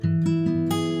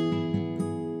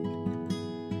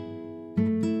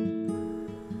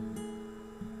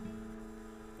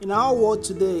In our world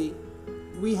today,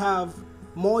 we have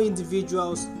more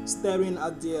individuals staring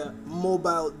at their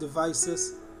mobile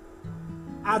devices.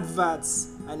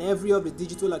 Adverts and every of the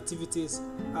digital activities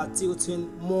are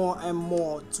tilting more and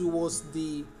more towards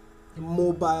the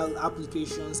mobile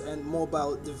applications and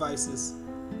mobile devices.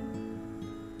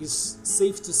 It's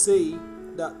safe to say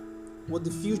that what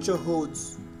the future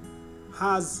holds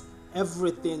has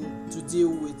everything to deal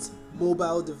with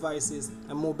mobile devices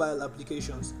and mobile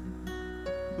applications.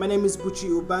 My name is Buchi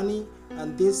Obani,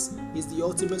 and this is the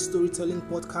Ultimate Storytelling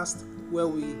Podcast, where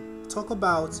we talk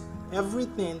about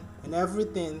everything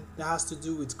that has to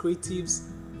do with creatives,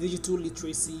 digital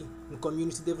literacy, and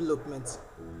community development.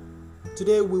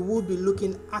 Today we will be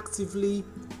looking actively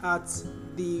at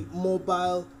the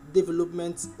mobile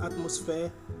development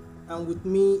atmosphere, and with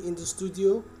me in the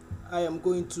studio I am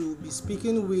going to be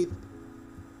speaking with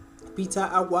Peter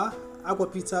Agwa.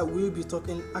 Peter will be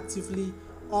talking actively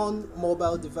on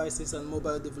mobile devices and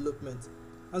mobile development.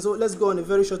 And so let's go on a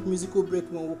very short musical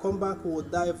break. When we come back, we'll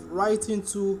dive right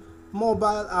into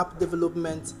mobile app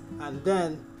development, and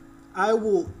then I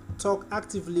will talk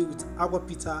actively with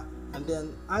Peter, and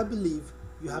then I believe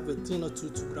you have a thing or two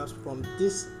to grasp from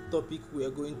this topic we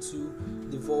are going to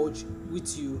divulge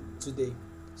with you today.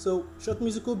 So, short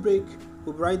musical break,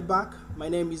 we'll be right back. My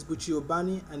name is Buchi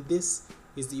Obani, and this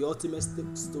is the Ultimate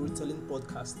Storytelling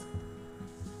Podcast.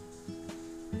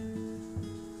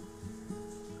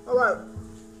 Alright,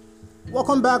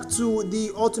 welcome back to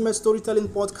the Ultimate Storytelling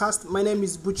Podcast. My name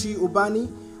is Buchi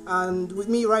Obani, and with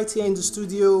me right here in the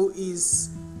studio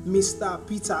is Mr.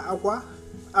 Peter Agwa.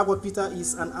 Peter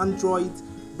is an Android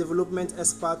development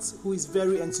expert who is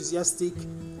very enthusiastic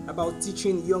about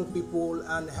teaching young people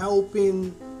and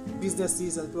helping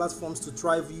businesses and platforms to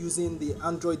thrive using the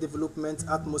Android development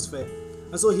atmosphere.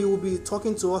 And so he will be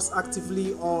talking to us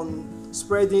actively on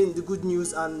spreading the good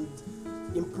news and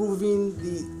improving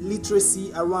the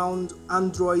literacy around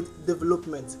Android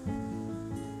development.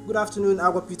 Good afternoon,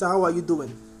 Peter. How are you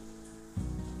doing?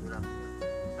 Good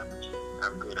afternoon.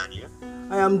 I'm good, and you?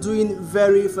 I am doing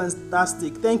very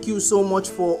fantastic. Thank you so much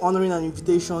for honoring an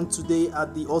invitation today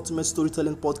at the Ultimate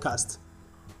Storytelling Podcast.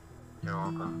 You're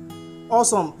welcome.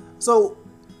 Awesome. So,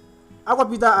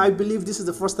 Peter, I believe this is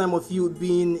the first time of you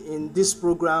being in this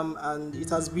program, and it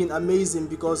has been amazing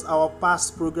because our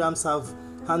past programs have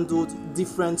handled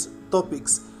different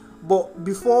topics. But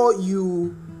before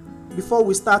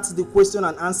we start the question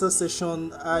and answer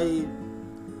session,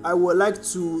 I would like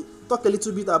to talk a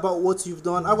little bit about what you've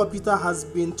done. Peter has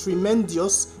been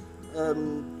tremendous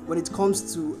when it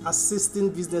comes to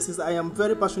assisting businesses. I am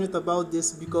very passionate about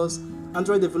this because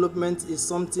Android development is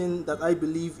something that I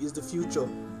believe is the future.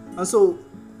 And so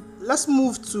let's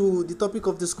move to the topic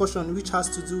of discussion, which has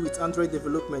to do with Android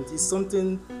development. It's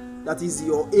something that is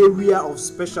your area of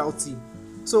specialty.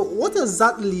 So what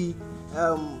exactly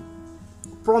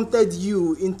prompted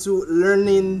you into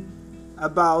learning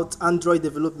about Android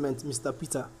development, Mr.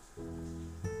 Peter?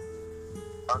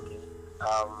 Okay.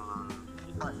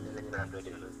 Before I started Android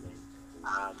development,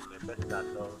 I'm a person that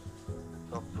loves to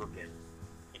solve problems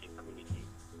in the community.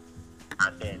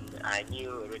 And then I knew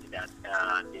already that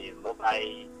the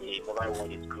mobile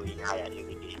world is growing higher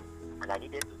every day, and I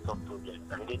needed to solve problems.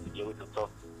 I needed to be able to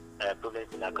solve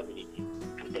problems in our community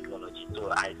through technology.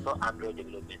 So I saw Android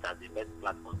development as the best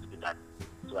platform to do that.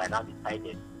 So I now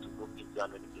decided to go into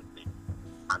Android development,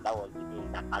 and that was the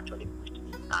thing that actually pushed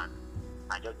me, and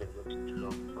I just developed the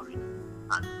love for it,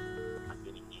 and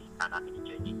I've been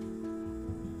enjoying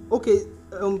it. Okay,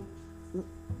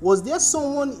 was there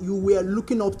someone you were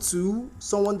looking up to,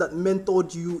 someone that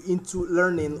mentored you into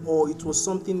learning, or it was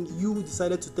something you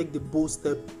decided to take the bold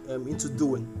step into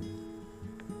doing?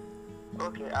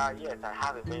 Okay, yes, I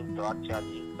have a mentor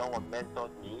actually. Someone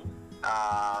mentored me.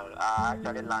 I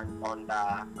actually learned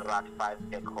under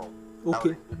RAD5 Tech Hub.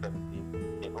 Okay. That was in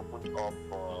 2017. They opened up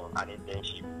for an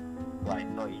internship. So I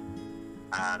saw it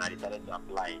and I decided to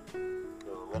apply.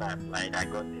 So when I applied, I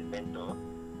got a mentor,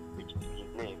 which is his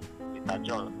name, Mr.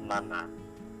 John Nana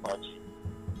Oji,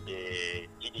 the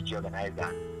GDG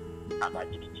organizer,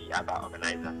 ABBA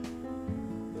organizer.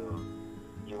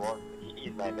 So he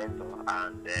is my mentor,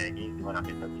 and he's the one I'm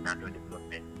mentoring in Android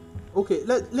development. Okay,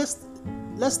 let's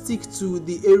stick to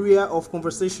the area of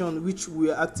conversation which we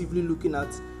are actively looking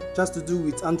at, just to do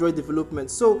with Android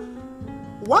development. So,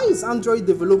 why is Android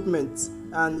development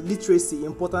and literacy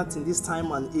important in this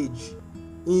time and age?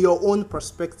 In your own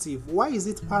perspective, why is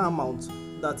it paramount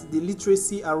that the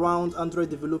literacy around Android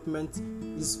development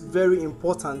is very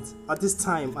important at this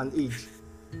time and age?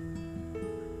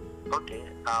 Okay,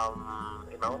 in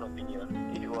my own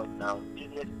opinion, everyone now,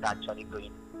 business is actually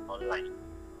going online.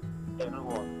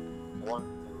 Everyone wants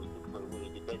to for a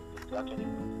way, the best is to actually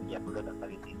put their product and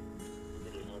services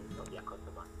into the hands of their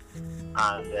customers.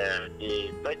 And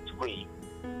the best way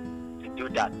to do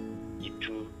that is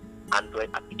through Android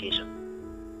applications.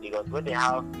 Because when they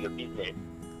have your business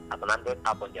as an Android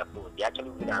app on their phone, they actually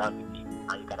win around with it,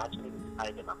 and you can actually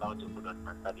notify them about your product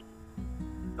and services.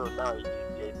 So now the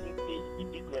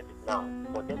business is now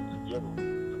for them to be able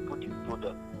to put this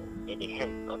product in the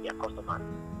hands of their customers.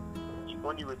 The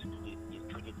only way to do this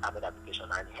is through this Android application,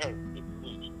 and hence the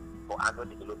need for Android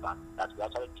developers that we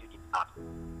actually build this app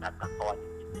that can power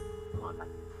this business online.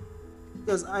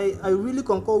 Yes, I really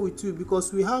concur with you,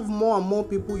 because we have more and more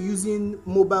people using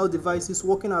mobile devices,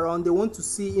 walking around. They want to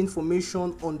see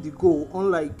information on the go,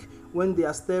 unlike when they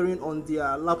are staring on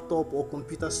their laptop or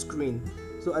computer screen.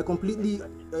 So I completely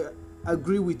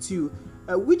agree with you,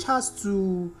 which has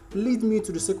to lead me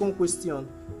to the second question.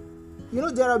 You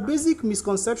know, there are basic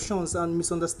misconceptions and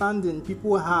misunderstandings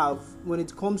people have when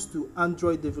it comes to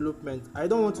Android development. I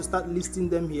don't want to start listing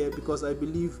them here, because I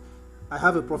believe I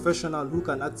have a professional who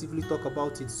can actively talk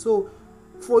about it. So,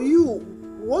 for you,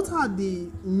 what are the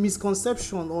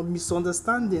misconceptions or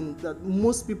misunderstanding that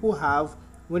most people have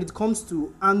when it comes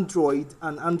to Android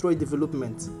and Android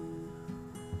development?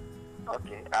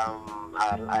 Okay,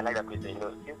 I like that question. You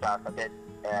know, since I started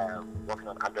working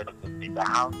on Android development, I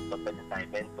have some persons are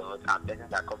inventors and persons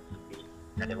that come to me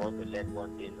that they want to learn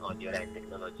one thing or the other in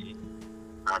technology,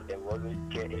 and they will always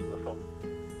get away from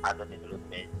Android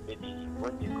development. Maybe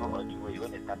when they go on the way,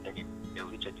 when they start learning, they will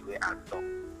reach on the way and stop.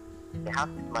 They have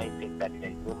this mindset that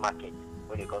there is no market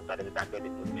when it comes to Android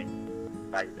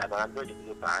development. That as an Android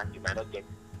developer, you might not get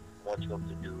much work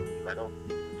to do, you might not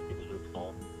be able to develop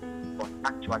more. But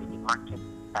actually, the market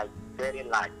is very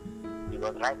large,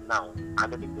 because right now,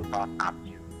 Android developers are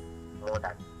due more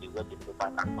than the web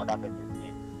developers and other persons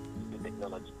in the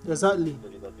technology. Exactly.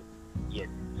 So yes.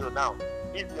 So now,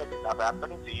 this message that I'm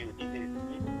talking to you, this year,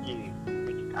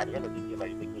 at the end of this year,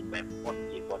 I'm making it my fourth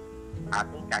year, but I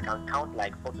think I can count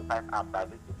like 4 to 5 apps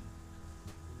I've written.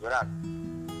 Whereas,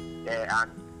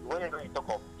 and whenever you talk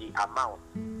of the amount,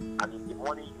 I mean the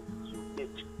money you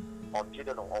make on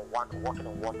building on working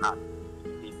on one app,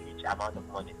 it's a huge amount of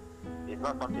money. It's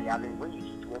not something, I mean, when you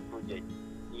hit one project,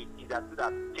 it is as good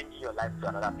as changing your life to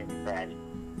another thing entirely.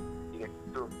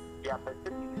 So, their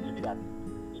perspective is to be that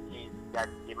that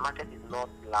the market is not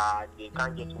large, they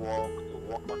can't get work to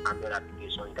work on Android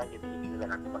application, you can't get any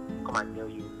business and come and tell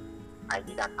you, I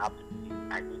need an app to do this,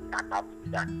 I need an app to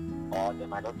do that, or they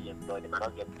might not be employed, they might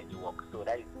not get any work. So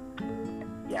that is,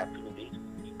 they are feeling the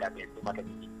issue that there's no market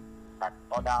in it, that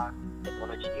other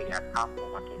technology areas have no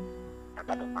market than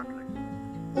that of Android.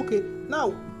 Okay,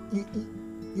 now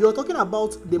you're talking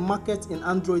about the market in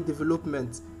Android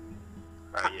development.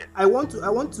 Yes. I want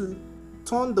to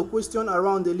turn the question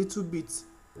around a little bit.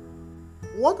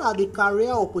 What are the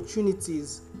career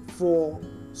opportunities for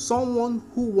someone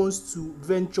who wants to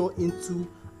venture into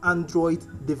Android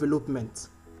development?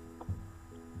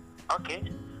 Okay.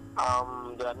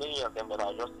 There are many of them, but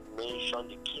I'll just mention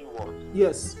the key ones.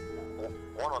 Yes.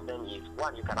 One of them is,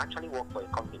 you can actually work for a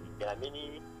company. There are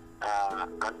many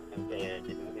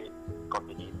development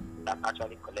companies that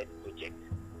actually collect projects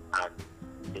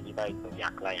and deliver it to their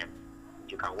clients.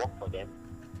 You can work for them,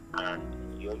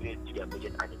 and you always do their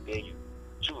budget and they pay you.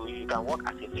 2, you can work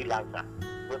as a freelancer,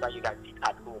 whereby you can sit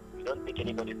at home. You don't take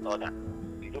anybody's order.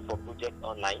 You do for projects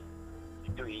online,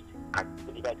 you do it and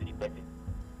deliver it to the person.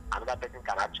 Another person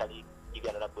can actually give you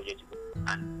another project to go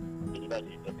and deliver it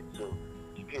to the person. So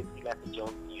you do a freelance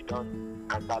job, you don't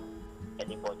answer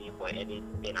anybody for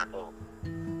anything at all.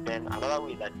 Then another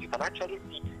way is that you can actually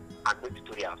sit and make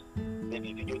tutorials,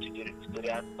 maybe video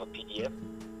tutorials or PDF,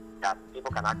 that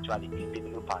people can actually be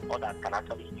developers, or that can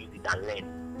actually use it and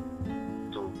learn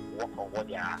to work on what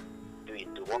they are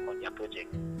doing, to work on their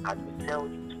project, and we sell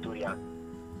these tutorials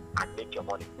and make your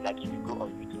money. Like if you go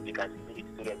on YouTube, you can see many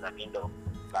tutorials are being done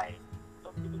by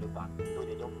some developers. So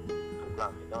they don't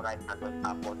program, they don't write Android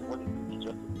app, but what they do is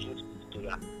just build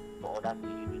tutorial for others to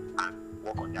use it and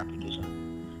work on the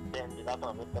application. Then the last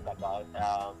one we'll talk about,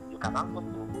 you can also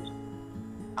host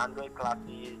Android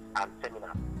classes and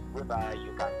seminars, whereby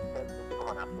you can send people to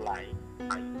come and apply,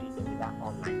 and you see them either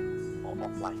online or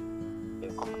offline.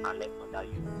 They'll come and learn under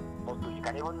you. Also, you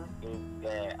can even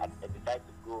decide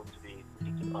to go to be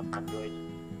teaching on Android,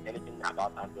 anything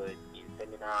about Android, in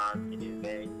seminars, in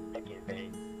events, tech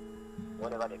events,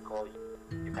 whatever they call you.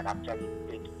 You can actually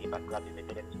take a particular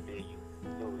method to pay you.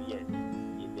 So yes,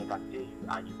 if they can pay you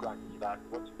and you go and deliver,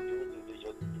 what you do is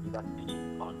just deliver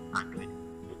teaching on Android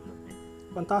development.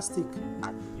 Fantastic.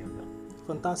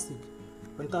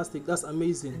 Fantastic. That's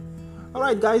amazing. All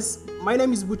right, guys, my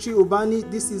name is Buchi Obani.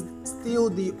 This is still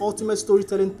the Ultimate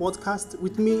Storytelling Podcast.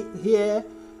 With me here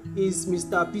is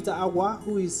Mr. Peter Awa,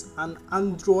 who is an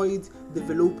Android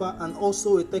developer and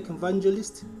also a tech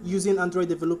evangelist using Android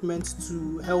development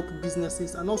to help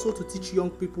businesses and also to teach young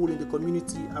people in the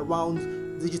community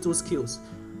around digital skills.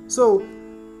 So,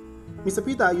 Mr.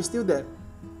 Peter, are you still there?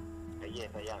 Yes,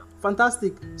 I am.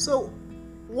 Fantastic. So,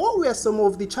 what were some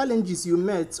of the challenges you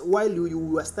met while you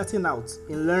were starting out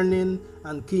in learning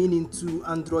and keying into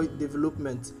Android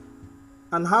development?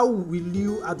 And how will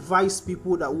you advise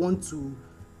people that want to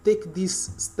take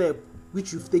this step,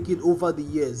 which you've taken over the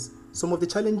years? Some of the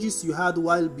challenges you had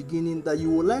while beginning that you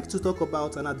would like to talk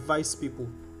about and advise people.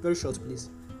 Very short, please.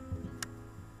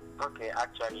 Okay,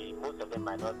 actually, most of them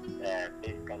might not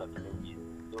face kind of challenges.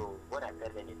 So, when I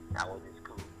started learning, I was in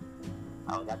school.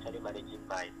 I was actually managing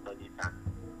my studies and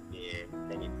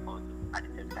learning also at the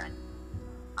same time.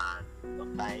 And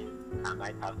sometimes I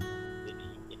might have to maybe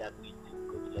either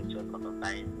go to lectures or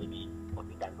sometimes maybe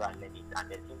compete and go and learn it.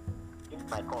 And then since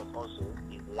my course also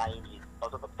is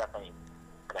also computer science,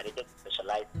 and I needed to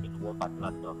specialize in one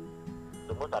particular stuff.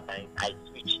 So most of the time I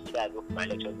switch, either I go for my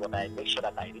lectures, but I make sure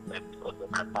that I read my books also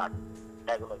and pass.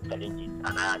 That's one of the challenges, and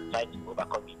I try to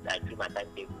overcome it. I do my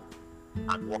timetable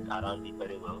and work around it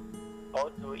very well.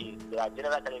 Also, there are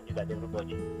general challenges that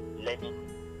everybody learning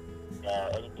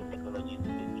anything technology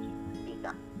today, which is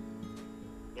data.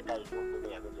 Data is one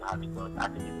problem you're going to have because as a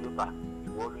developer,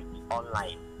 you always be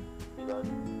online because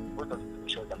most of the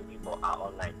solutions you're looking for are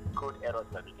online. Code errors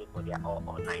you're looking for, they are all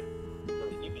online. So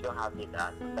if you don't have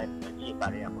data, sometimes it may be a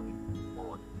barrier for you to move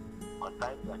forward. On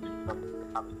trying to achieve something,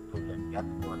 have a problem, you have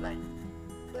to go online.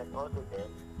 Then also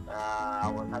I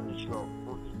was having issue of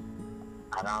moving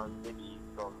around maybe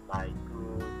from my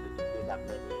school to the place I'm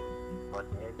learning, but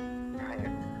then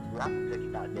we have to check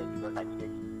it out there because I did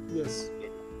it. Yes.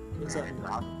 Exactly. So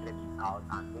I have to check it out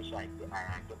and make sure I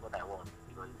get what I want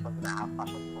because it's something I have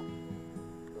passion for.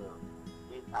 So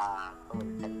these are some of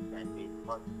the challenges I face.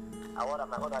 But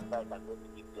my own advice I'm going to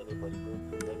give to anybody going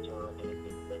to lecture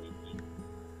anything learning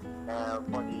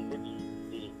for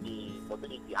the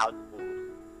mobility, how to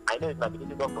move. I know it might be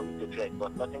difficult for you to train,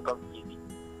 but nothing comes easy.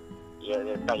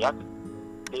 You have to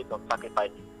pay some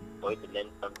sacrifices for you to learn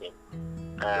something.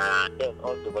 Then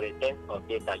also for the sense of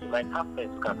data, you might have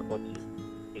friends who can support you.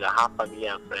 You have family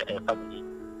and family.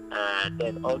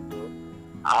 Then also,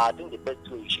 I think the best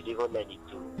way you should even learn is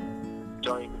to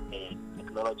join a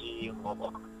technology hub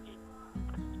or community.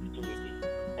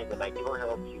 And they might even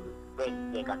help you.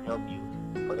 Friends they can help you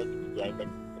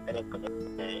connect to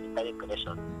the internet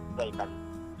connection so you can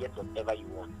get whatever you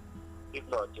want. If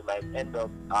not, you might end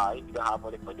up, if you don't have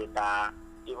money for data,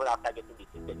 even after getting the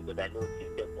system, because I know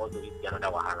system also is another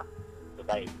wahala. So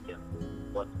that is it.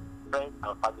 But friends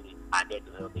and family are there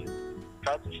to help you.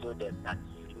 Try to show them that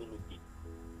you really need it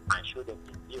and show them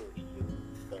the deal with you.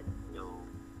 Then they'll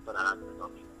turn around to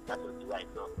help you. That will be why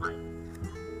it's not mine.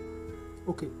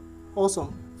 Okay,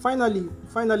 awesome. Finally,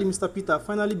 Mr. Peter,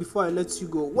 before I let you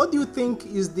go, what do you think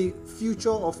is the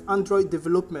future of Android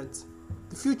development?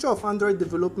 The future of Android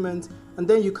development, and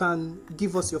then you can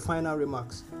give us your final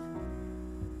remarks.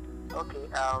 Okay,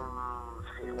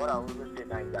 what I will say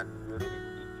now is that we really see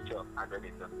the future of Android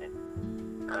development.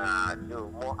 So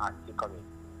more are still coming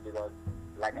because,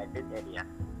 like I said earlier,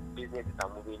 businesses are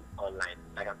moving online.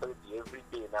 Like I'm telling you, every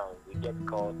day now we get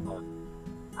calls on,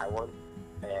 I want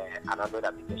an Android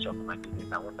application for my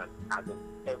business. I want an Android.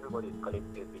 Everybody is calling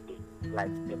every day.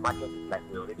 Like the market is like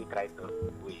we already tried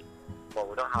to wait. But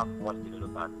we don't have much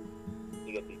developers.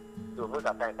 You get it? So most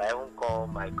of the times I even call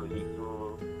my colleagues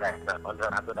who write an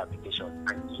Android application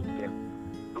and give them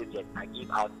projects. I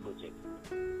give out projects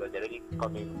because they're really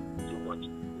coming too much.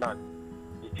 Now,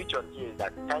 the future here is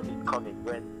that time is coming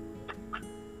when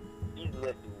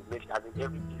business will make, as in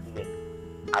every business,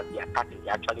 as they are starting,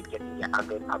 they're actually getting their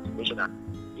Android application and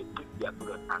they put their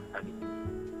product and service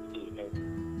to the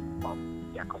end of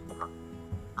their customer.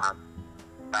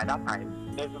 By that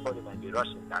time, everybody might be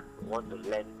rushing that want to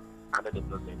learn Android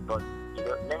development, but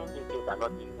learning these things are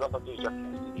not something you just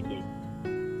learn to the day.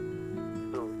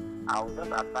 So I would just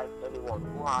advise anyone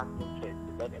who has interest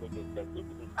to learn anything, that if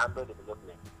it is Android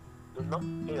development, do not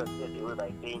pay yourself away by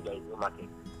saying there is no market,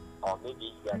 or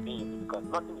maybe you are saying it because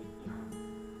nothing is easy.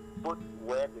 Both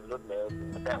web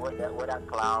development, whether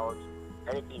cloud,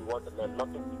 anything you want to learn,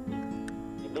 nothing is easy.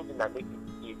 The main thing that makes it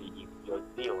easy is your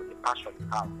zeal, the passion you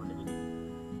have for learning.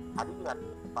 I didn't have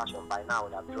the passion by now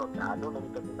would have dropped. I know many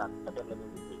people that started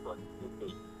learning with me, but this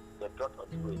day they dropped on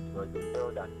the way because they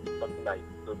feel that it's something that is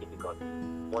so difficult.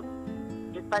 But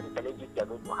despite the challenges they are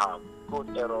going to have,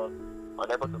 code errors,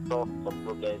 unable to solve some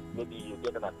problems. Maybe you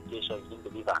get an application, you didn't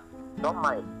deliver. Don't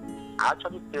mind. I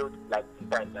actually failed like 2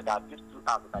 times that I've used 2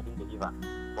 hours that I didn't deliver.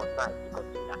 But now it's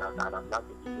continued and I'm not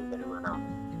doing very well now.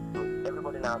 So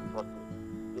everybody now trusts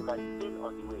me. You might fail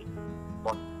on the way,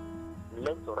 but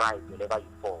learn to rise whenever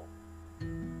you fall.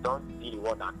 Don't be the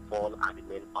one that fall and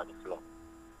remain on the floor.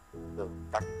 So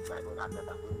that is my own advice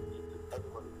I'm going to give to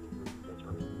everyone who is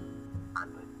going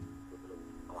and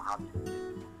or how to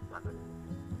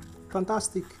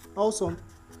Fantastic, awesome.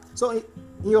 So, in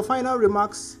your final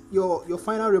remarks, your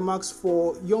final remarks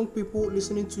for young people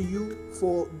listening to you,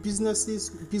 for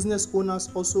business owners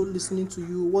also listening to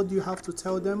you, what do you have to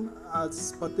tell them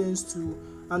as pertains to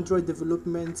Android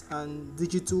development and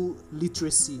digital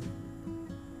literacy?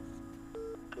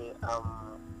 Okay,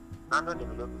 Android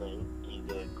development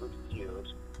is a good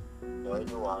field for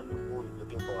anyone who is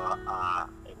looking for a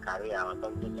career or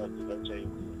something to venture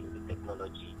into the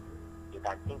technology. You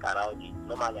can think around it.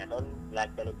 Normally, I don't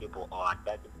like telling people or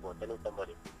advising people, telling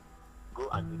somebody, go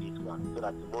and do this one, so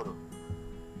that tomorrow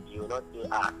you will not say,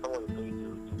 someone is going to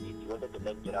do this. You wanted to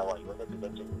lecture or you wanted to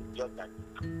lecture, just that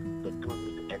the tool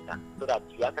need to enter, so that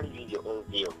you actually use your own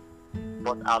view.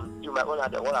 But to my own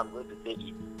other, what I'm going to say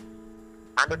is,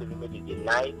 Android development is a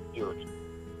nice field.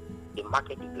 The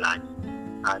market is large,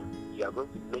 and you are going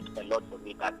to make a lot from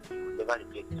it that you will never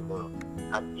regret tomorrow.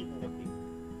 And businesses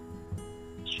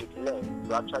should learn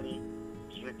to actually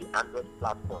use the Android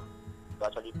platform to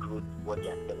actually grow what they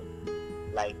are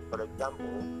selling. Like, for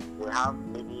example, we have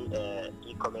many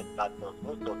e-commerce platforms.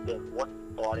 Most of them, what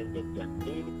oriented their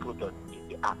main product is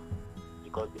the app,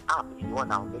 because the app is the one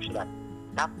that will make sure that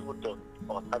that product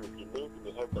or service remains in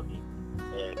the hands of the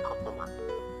customer.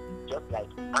 Just like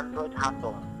Android has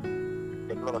some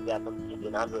technology, there are some things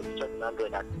in Android, features in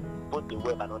Android that both the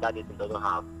web and other data doesn't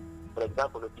have. For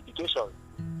example, notifications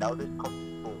that always come to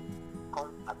the phone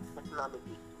comes as personal message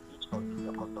to each of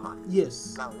your customers.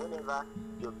 Yes. Now, whenever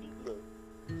your business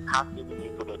has any new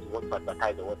product you want to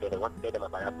advertise or whatever, you want to tell them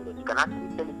about that product, you can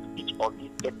actually send it to each of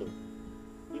these persons,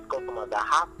 these customers that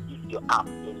have used your app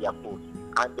in their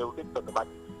phone, and they will get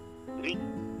automatically read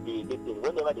the listing.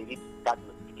 Whenever they read that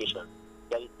notification,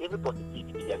 there is every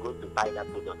possibility they are going to buy that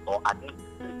product, or at least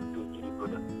to give the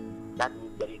product. That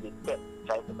means there is a step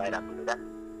trying to buy that product. That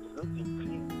is going to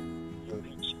increase your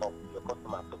reach of your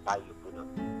customers to buy your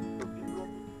product. So business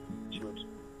should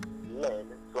learn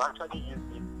to actually use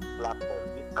this platform,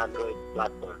 this Android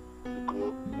platform, to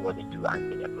grow what they do and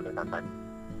get their product and money.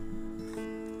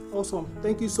 Awesome.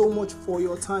 Thank you so much for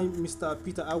your time, Mr.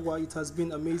 Peter Agwa. It has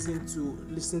been amazing to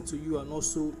listen to you and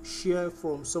also share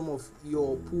from some of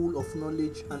your pool of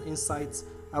knowledge and insights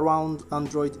around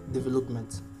Android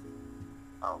development.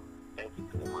 Oh, thank you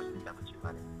so much, Mr.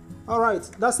 Buchimane. All right,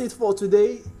 that's it for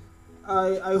today.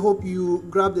 I hope you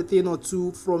grabbed a thing or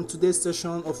two from today's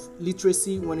session of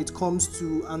literacy when it comes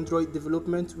to Android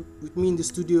development. With me in the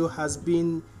studio has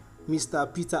been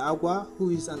Mr. Peter Agwa,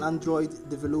 who is an Android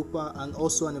developer and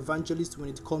also an evangelist when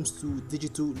it comes to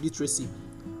digital literacy.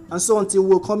 And so until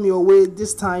we'll come your way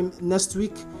this time next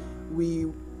week, we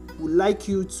would like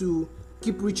you to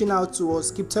keep reaching out to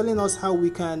us, keep telling us how we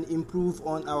can improve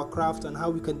on our craft and how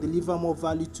we can deliver more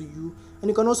value to you. And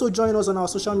you can also join us on our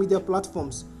social media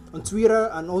platforms, on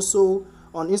Twitter and also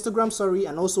on Instagram,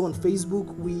 and also on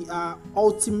Facebook. We are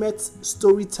Ultimate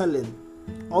Storytelling.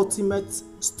 Ultimate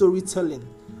Storytelling.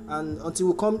 And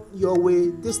until we come your way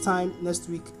this time next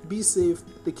week, be safe,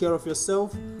 take care of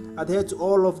yourself, adhere to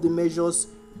all of the measures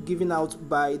given out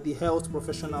by the health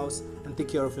professionals, and take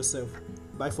care of yourself.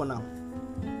 Bye for now.